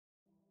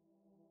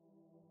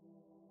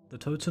The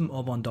Totem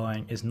of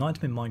Undying is an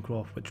item in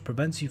Minecraft which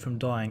prevents you from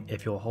dying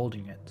if you're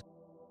holding it.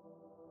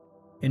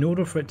 In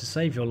order for it to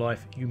save your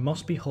life, you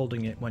must be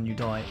holding it when you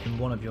die in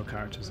one of your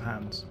character's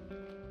hands.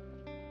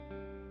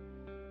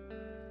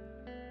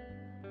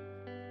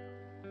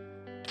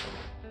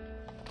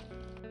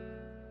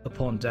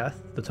 Upon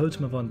death, the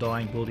Totem of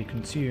Undying will be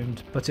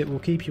consumed, but it will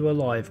keep you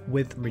alive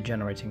with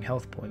regenerating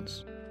health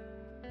points.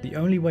 The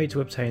only way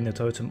to obtain the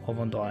Totem of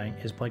Undying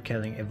is by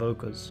killing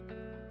evokers.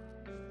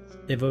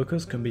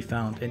 Evokers can be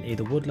found in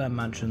either woodland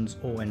mansions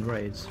or in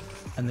raids,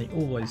 and they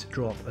always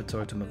drop a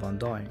Totem of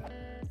Undying.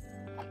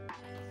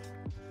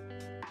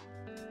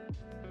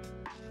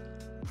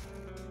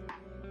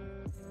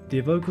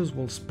 The evokers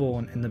will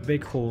spawn in the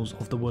big halls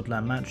of the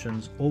woodland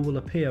mansions or will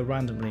appear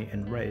randomly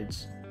in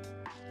raids.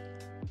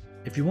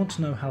 If you want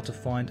to know how to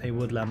find a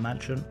woodland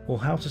mansion or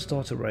how to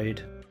start a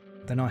raid,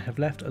 then I have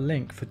left a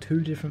link for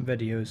 2 different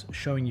videos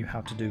showing you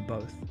how to do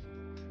both.